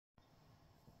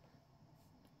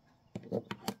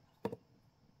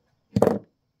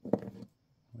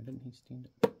you stand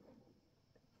up.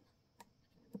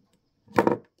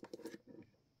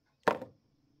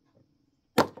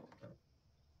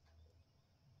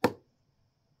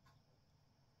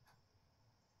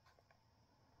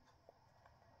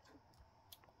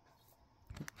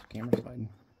 Camera sliding.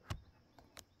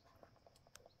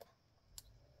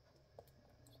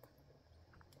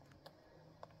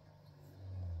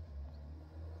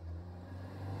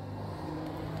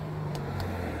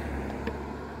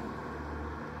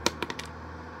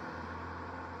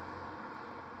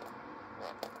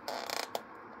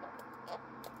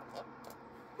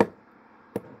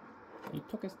 He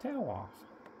took his tail off.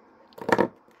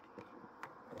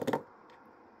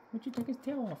 What'd you take his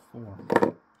tail off for?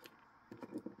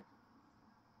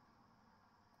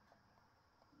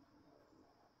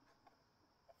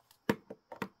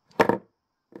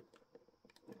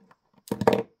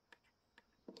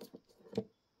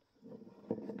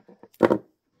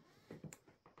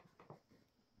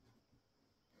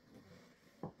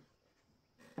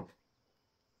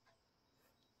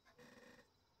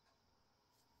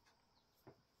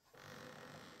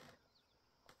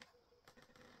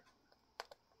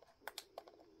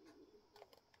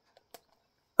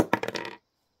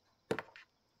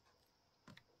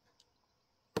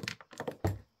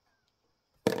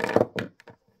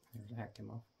 Hacked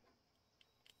him off.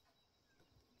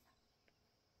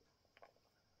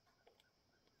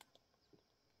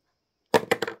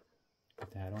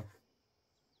 Put that on.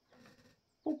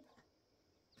 Boop.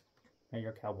 Now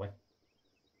you're a cowboy.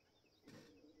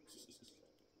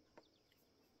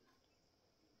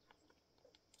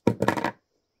 You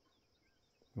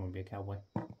want to be a cowboy?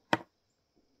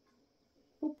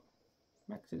 Boop.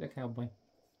 Max is a cowboy.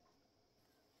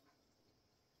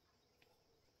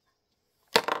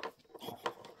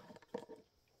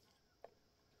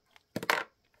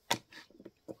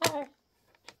 Hi.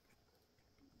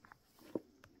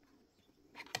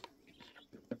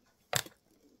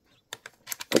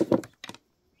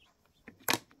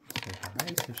 Say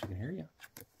hi so she can hear you.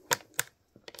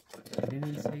 I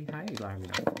didn't say hi loud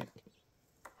enough.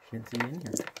 She didn't see you in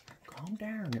here. Calm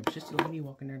down. It was just a lady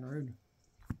walking down the road.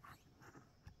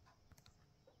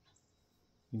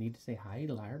 You need to say hi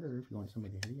louder if you want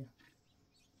somebody to hear you.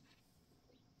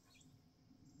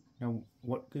 Now,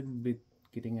 what good would be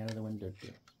getting out of the window do?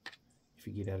 If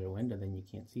you get out of the window, then you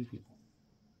can't see people.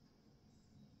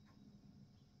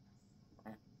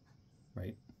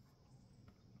 Right?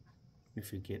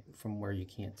 If you get from where you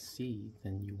can't see,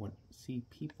 then you won't see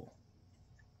people.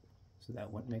 So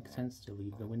that wouldn't make sense to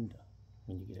leave the window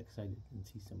when you get excited and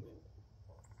see somebody.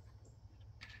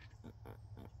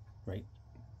 Right?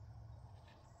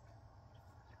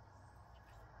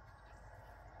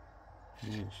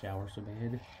 You need a shower so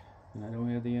bad, and I don't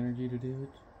have the energy to do it.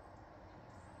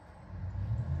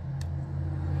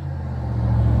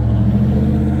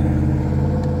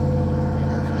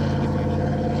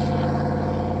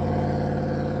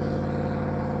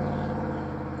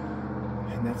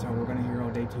 And that's all we're gonna hear all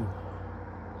day too.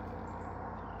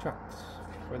 Trucks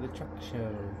for the truck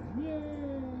show. Yay!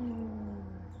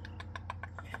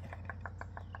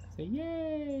 Say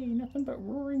yay! Nothing but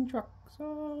roaring trucks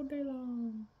all day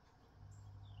long.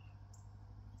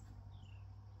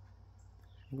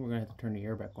 I think we're gonna have to turn the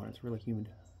air back on. It's really humid.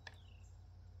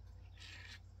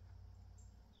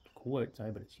 It's cool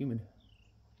outside, but it's humid.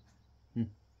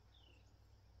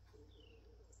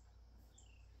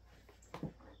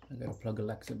 I gotta plug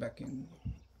Alexa back in.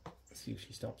 See if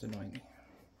she stops annoying me.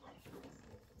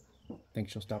 Think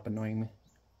she'll stop annoying me?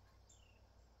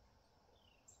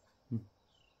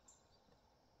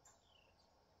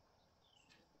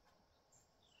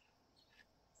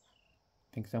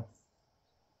 Think so?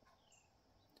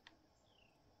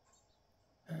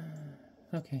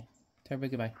 Okay. Tell everybody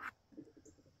goodbye.